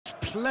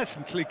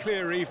pleasantly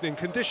clear evening.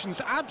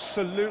 Conditions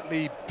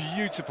absolutely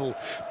beautiful.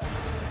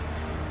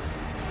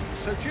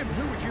 So, Jim,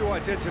 who would you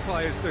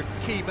identify as the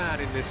key man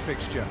in this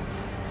fixture?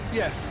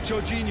 Yeah,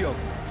 Jorginho,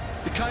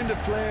 the kind of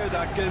player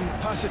that can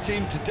pass a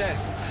team to death.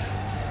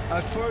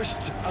 At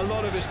first, a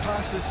lot of his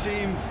passes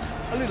seem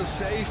a little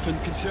safe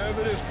and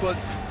conservative, but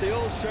they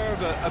all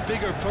serve a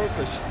bigger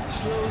purpose,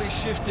 slowly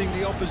shifting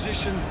the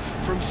opposition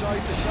from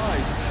side to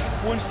side.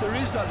 Once there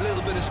is that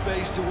little bit of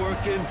space to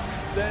work in,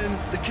 then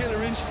the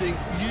killer instinct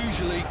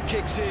usually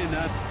kicks in.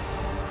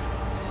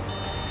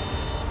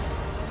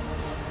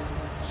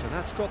 So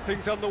that's got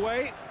things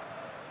underway.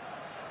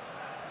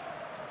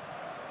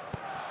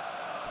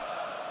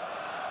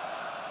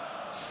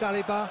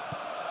 Saliba.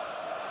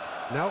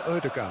 Now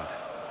Odegaard.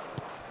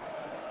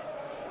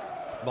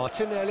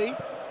 Martinelli.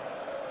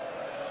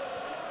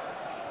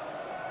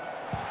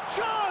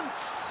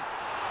 Chance!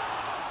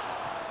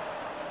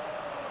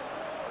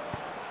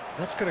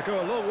 That's going to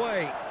go a long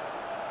way.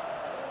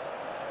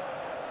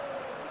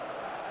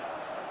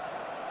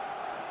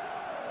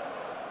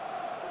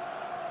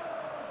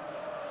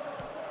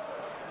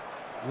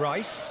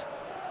 Rice.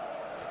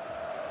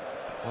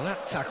 Well,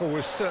 that tackle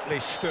was certainly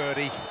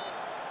sturdy.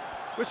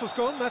 Whistle's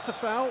gone, that's a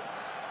foul.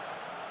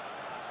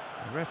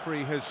 The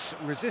referee has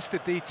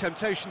resisted the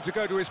temptation to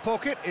go to his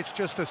pocket. It's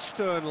just a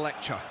stern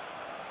lecture.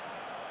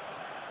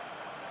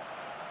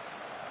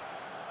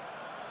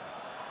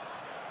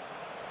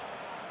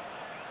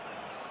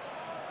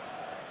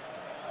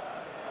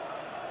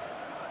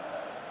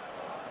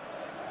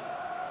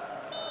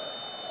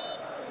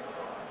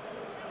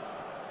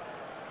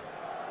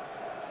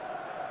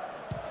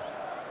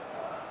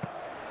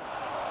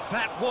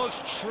 That was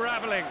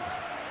travelling.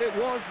 It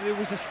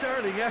was a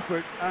sterling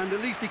effort, and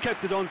at least he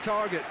kept it on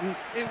target, and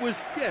it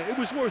was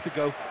worth a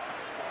go.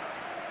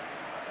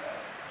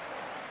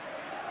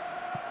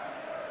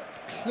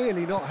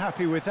 Clearly not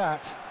happy with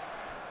that.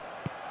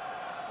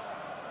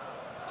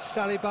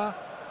 Saliba.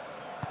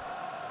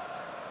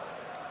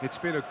 It's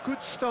been a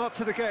good start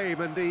to the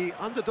game, and the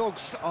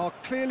underdogs are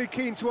clearly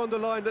keen to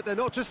underline that they're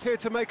not just here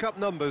to make up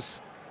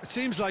numbers. It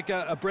seems like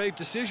a brave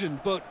decision,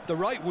 but the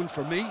right one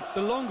for me.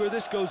 The longer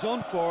this goes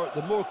on for,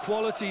 the more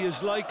quality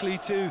is likely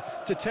to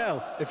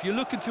tell. If you're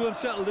looking to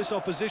unsettle this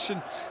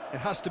opposition, it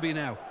has to be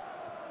now.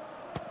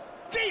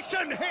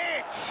 Decent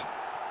hit!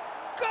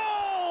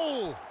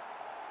 Goal!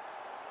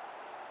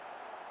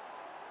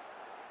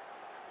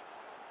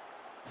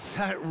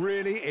 That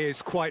really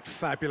is quite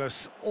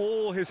fabulous.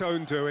 All his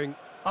own doing.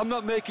 I'm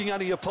not making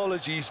any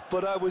apologies,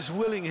 but I was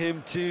willing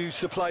him to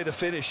supply the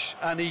finish,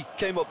 and he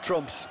came up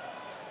trumps.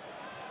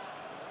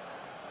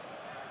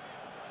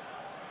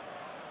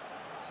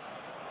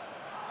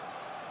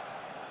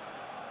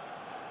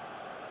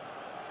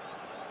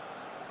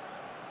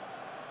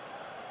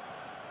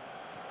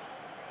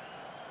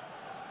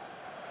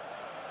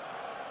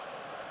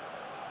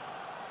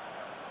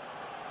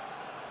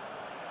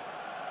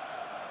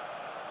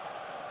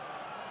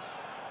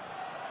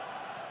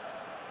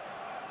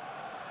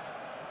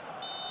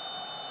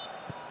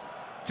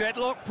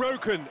 Deadlock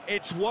broken,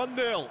 it's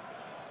 1-0.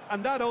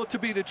 And that ought to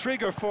be the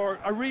trigger for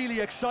a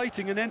really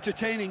exciting and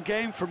entertaining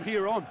game from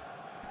here on.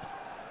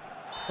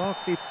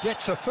 Barkley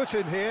gets a foot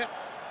in here.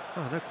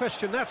 Oh, no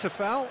question, that's a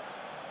foul.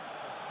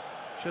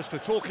 Just a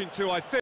talking to, I think.